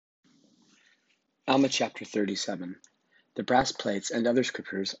Alma chapter 37. The brass plates and other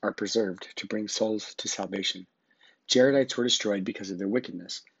scriptures are preserved to bring souls to salvation. Jaredites were destroyed because of their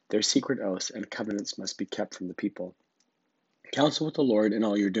wickedness. Their secret oaths and covenants must be kept from the people. Counsel with the Lord in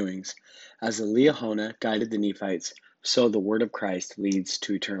all your doings. As the Liahona guided the Nephites, so the word of Christ leads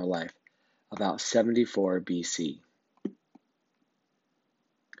to eternal life. About 74 BC.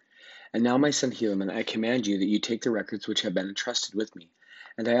 And now, my son Helaman, I command you that you take the records which have been entrusted with me.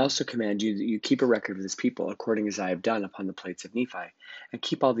 And I also command you that you keep a record of this people, according as I have done upon the plates of Nephi, and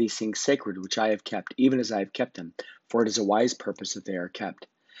keep all these things sacred which I have kept, even as I have kept them, for it is a wise purpose that they are kept.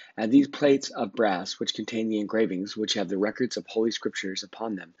 And these plates of brass, which contain the engravings, which have the records of holy scriptures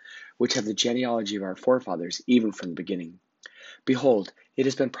upon them, which have the genealogy of our forefathers, even from the beginning. Behold, it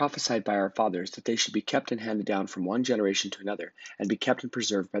has been prophesied by our fathers that they should be kept and handed down from one generation to another, and be kept and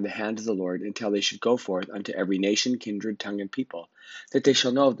preserved by the hand of the Lord until they should go forth unto every nation, kindred, tongue, and people, that they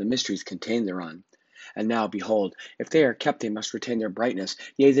shall know of the mysteries contained thereon. And now, behold, if they are kept, they must retain their brightness.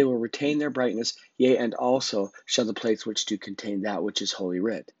 Yea, they will retain their brightness, yea, and also shall the plates which do contain that which is holy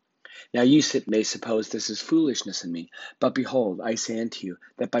writ. Now you may suppose this is foolishness in me, but behold, I say unto you,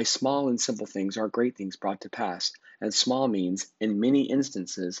 that by small and simple things are great things brought to pass, and small means, in many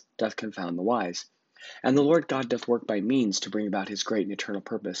instances, doth confound the wise. And the Lord God doth work by means to bring about his great and eternal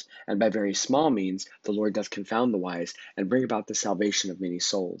purpose, and by very small means the Lord doth confound the wise, and bring about the salvation of many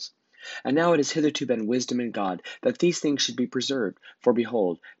souls. And now it has hitherto been wisdom in God that these things should be preserved. For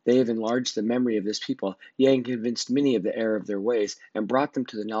behold, they have enlarged the memory of this people, yea, and convinced many of the error of their ways, and brought them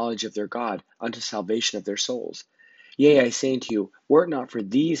to the knowledge of their God, unto salvation of their souls. Yea, I say unto you, were it not for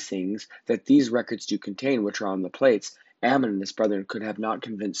these things that these records do contain, which are on the plates, Ammon and his brethren could have not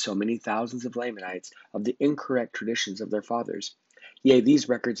convinced so many thousands of Lamanites of the incorrect traditions of their fathers. Yea, these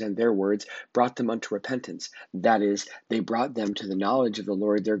records and their words brought them unto repentance, that is, they brought them to the knowledge of the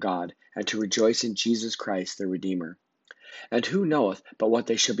Lord their God, and to rejoice in Jesus Christ their Redeemer. And who knoweth but what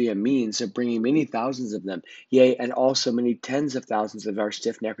they shall be a means of bringing many thousands of them, yea, and also many tens of thousands of our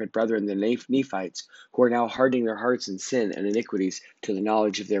stiff-necked brethren the Nephites, who are now hardening their hearts in sin and iniquities, to the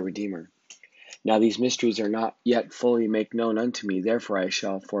knowledge of their Redeemer. Now these mysteries are not yet fully made known unto me, therefore I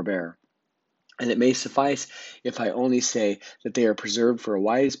shall forbear. And it may suffice if I only say that they are preserved for a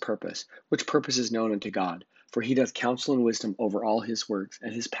wise purpose, which purpose is known unto God. For he doth counsel and wisdom over all his works,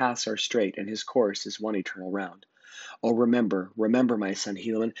 and his paths are straight, and his course is one eternal round. O remember, my son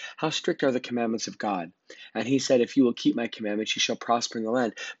Helaman, how strict are the commandments of God. And he said, if you will keep my commandments, you shall prosper in the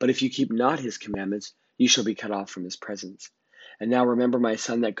land. But if you keep not his commandments, you shall be cut off from his presence. And now remember, my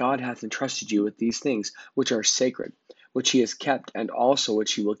son, that God hath entrusted you with these things, which are sacred, which he has kept, and also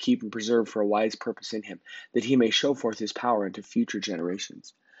which he will keep and preserve for a wise purpose in him, that he may show forth his power unto future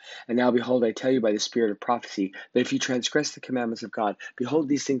generations. And now, behold, I tell you by the spirit of prophecy, that if you transgress the commandments of God, behold,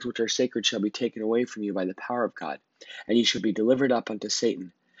 these things which are sacred shall be taken away from you by the power of God, and ye shall be delivered up unto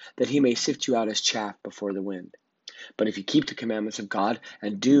Satan, that he may sift you out as chaff before the wind. But if you keep the commandments of God,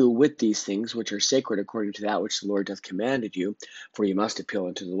 and do with these things which are sacred according to that which the Lord doth commanded you, for you must appeal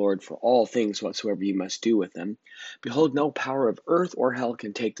unto the Lord for all things whatsoever you must do with them, behold, no power of earth or hell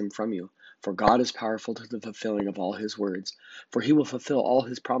can take them from you. For God is powerful to the fulfilling of all his words. For he will fulfill all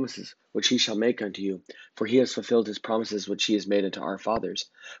his promises, which he shall make unto you. For he has fulfilled his promises, which he has made unto our fathers.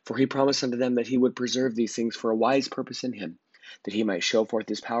 For he promised unto them that he would preserve these things for a wise purpose in him, that he might show forth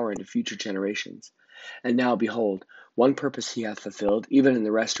his power unto future generations. And now, behold, one purpose he hath fulfilled, even in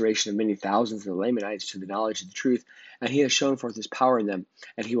the restoration of many thousands of the Lamanites to the knowledge of the truth, and he has shown forth his power in them,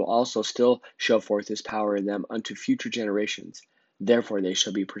 and he will also still show forth his power in them unto future generations. Therefore they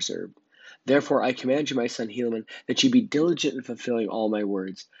shall be preserved. Therefore I command you, my son Helaman, that ye be diligent in fulfilling all my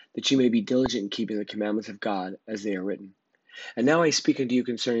words, that ye may be diligent in keeping the commandments of God, as they are written. And now I speak unto you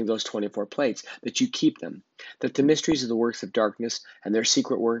concerning those 24 plates, that you keep them, that the mysteries of the works of darkness, and their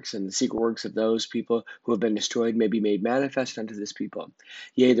secret works, and the secret works of those people who have been destroyed may be made manifest unto this people.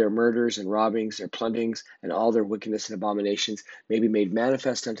 Yea, their murders and robbings, their plunderings, and all their wickedness and abominations may be made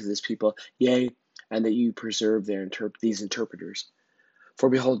manifest unto this people, yea, and that you preserve these interpreters. For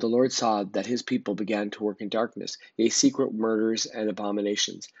behold, the Lord saw that his people began to work in darkness, yea, secret murders and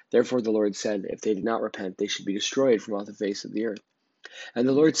abominations. Therefore the Lord said, if they did not repent, they should be destroyed from off the face of the earth. And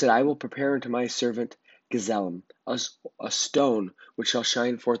the Lord said, I will prepare unto my servant Gazellum a stone which shall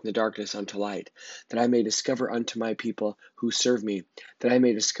shine forth in the darkness unto light, that I may discover unto my people who serve me, that I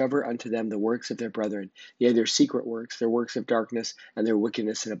may discover unto them the works of their brethren, yea, their secret works, their works of darkness, and their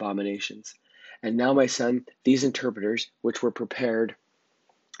wickedness and abominations. And now, my son, these interpreters, which were prepared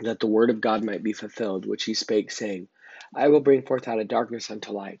that the word of God might be fulfilled, which he spake, saying, I will bring forth out of darkness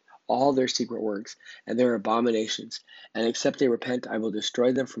unto light all their secret works and their abominations, and except they repent, I will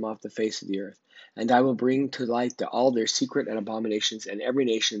destroy them from off the face of the earth. And I will bring to light all their secret and abominations, and every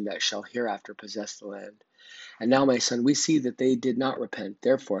nation that shall hereafter possess the land. And now, my son, we see that they did not repent.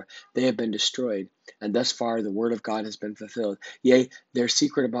 Therefore, they have been destroyed. And thus far, the word of God has been fulfilled. Yea, their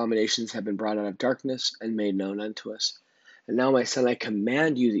secret abominations have been brought out of darkness and made known unto us. And now, my son, I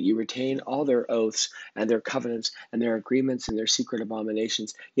command you that you retain all their oaths and their covenants and their agreements and their secret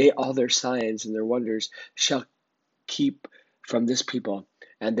abominations. Yea, all their signs and their wonders shall keep from this people,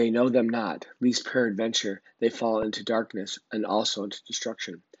 and they know them not, lest peradventure they fall into darkness and also into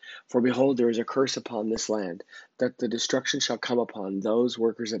destruction. For behold, there is a curse upon this land, that the destruction shall come upon those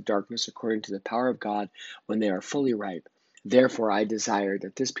workers of darkness according to the power of God when they are fully ripe. Therefore I desire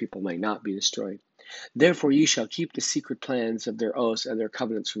that this people might not be destroyed. Therefore ye shall keep the secret plans of their oaths and their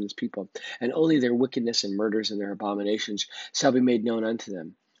covenants from this people, and only their wickedness and murders and their abominations shall be made known unto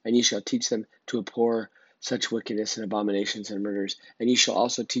them. And ye shall teach them to abhor such wickedness and abominations and murders. And ye shall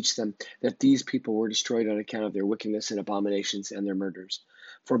also teach them that these people were destroyed on account of their wickedness and abominations and their murders.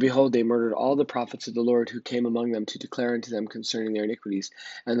 For behold, they murdered all the prophets of the Lord who came among them to declare unto them concerning their iniquities.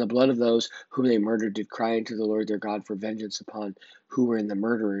 And the blood of those whom they murdered did cry unto the Lord their God for vengeance upon who were in the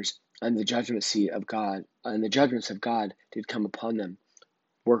murderers. And the judgment seat of God, and the judgments of God did come upon them,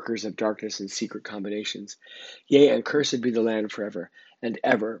 workers of darkness and secret combinations. Yea, and cursed be the land forever and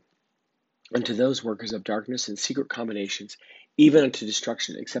ever unto those workers of darkness and secret combinations, even unto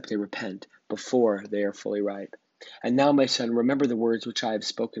destruction, except they repent before they are fully ripe. And now, my son, remember the words which I have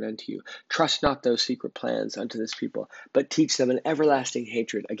spoken unto you. Trust not those secret plans unto this people, but teach them an everlasting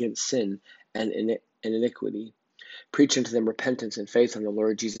hatred against sin and iniquity. Preach unto them repentance and faith on the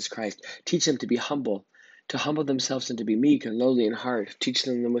Lord Jesus Christ. Teach them to humble themselves and to be meek and lowly in heart. Teach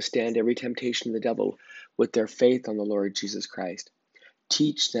them to withstand every temptation of the devil with their faith on the Lord Jesus Christ.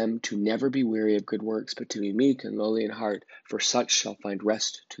 Teach them to never be weary of good works, but to be meek and lowly in heart, for such shall find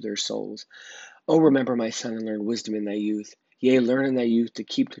rest to their souls. O remember, my son, and learn wisdom in thy youth. Yea, learn in thy youth to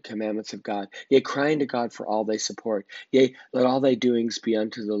keep the commandments of God. Yea, cry unto God for all thy support. Yea, let all thy doings be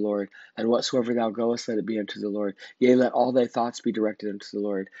unto the Lord. And whatsoever thou goest, let it be unto the Lord. Yea, let all thy thoughts be directed unto the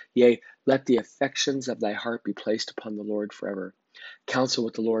Lord. Yea, let the affections of thy heart be placed upon the Lord forever. Counsel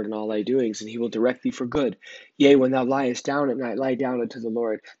with the Lord in all thy doings, and he will direct thee for good. Yea, when thou liest down at night, lie down unto the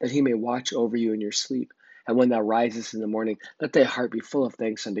Lord, that he may watch over you in your sleep. And when thou risest in the morning, let thy heart be full of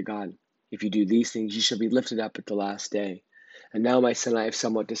thanks unto God. If you do these things, ye shall be lifted up at the last day. And now, my son, I have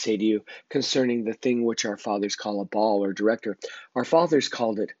somewhat to say to you concerning the thing which our fathers call a ball or director. Our fathers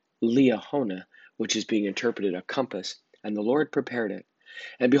called it Liahona, which is being interpreted a compass, and the Lord prepared it.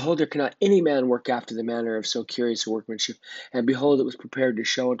 And behold, there cannot any man work after the manner of so curious a workmanship. And behold, it was prepared to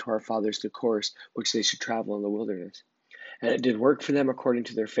show unto our fathers the course which they should travel in the wilderness. And it did work for them according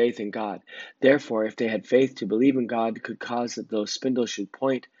to their faith in God. Therefore, if they had faith to believe in God, could cause that those spindles should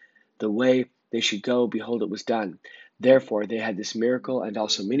point the way they should go, behold, it was done. Therefore, they had this miracle and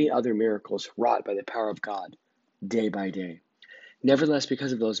also many other miracles wrought by the power of God, day by day. Nevertheless,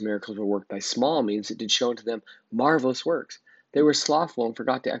 because of those miracles were worked by small means, it did show unto them marvelous works. They were slothful and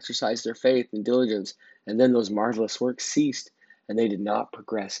forgot to exercise their faith and diligence, and then those marvelous works ceased, and they did not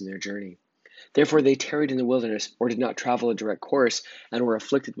progress in their journey. Therefore they tarried in the wilderness, or did not travel a direct course, and were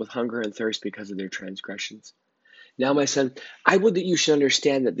afflicted with hunger and thirst because of their transgressions. Now, my son, I would that you should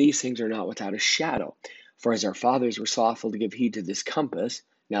understand that these things are not without a shadow. For as our fathers were slothful to give heed to this compass,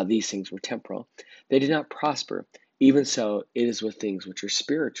 now these things were temporal, they did not prosper. Even so it is with things which are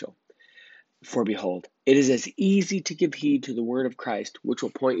spiritual. For behold, it is as easy to give heed to the word of Christ, which will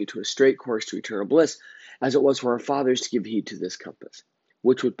point you to a straight course to eternal bliss, as it was for our fathers to give heed to this compass,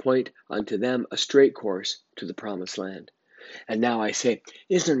 which would point unto them a straight course to the promised land. And now I say,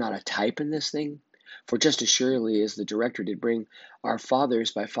 is there not a type in this thing? For just as surely as the director did bring our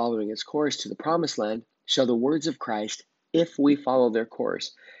fathers by following its course to the promised land, shall the words of Christ, if we follow their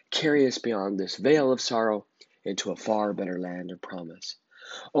course, carry us beyond this vale of sorrow into a far better land of promise.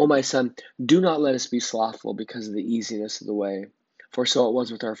 O my son, do not let us be slothful because of the easiness of the way. For so it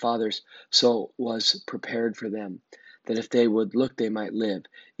was with our fathers, so it was prepared for them, that if they would look they might live.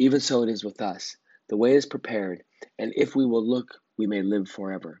 Even so it is with us. The way is prepared, and if we will look, we may live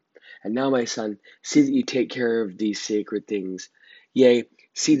forever. And now, my son, see that you take care of these sacred things. Yea,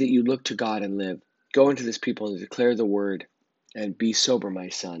 see that you look to God and live. Go into this people and declare the word, and be sober, my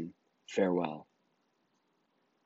son. Farewell.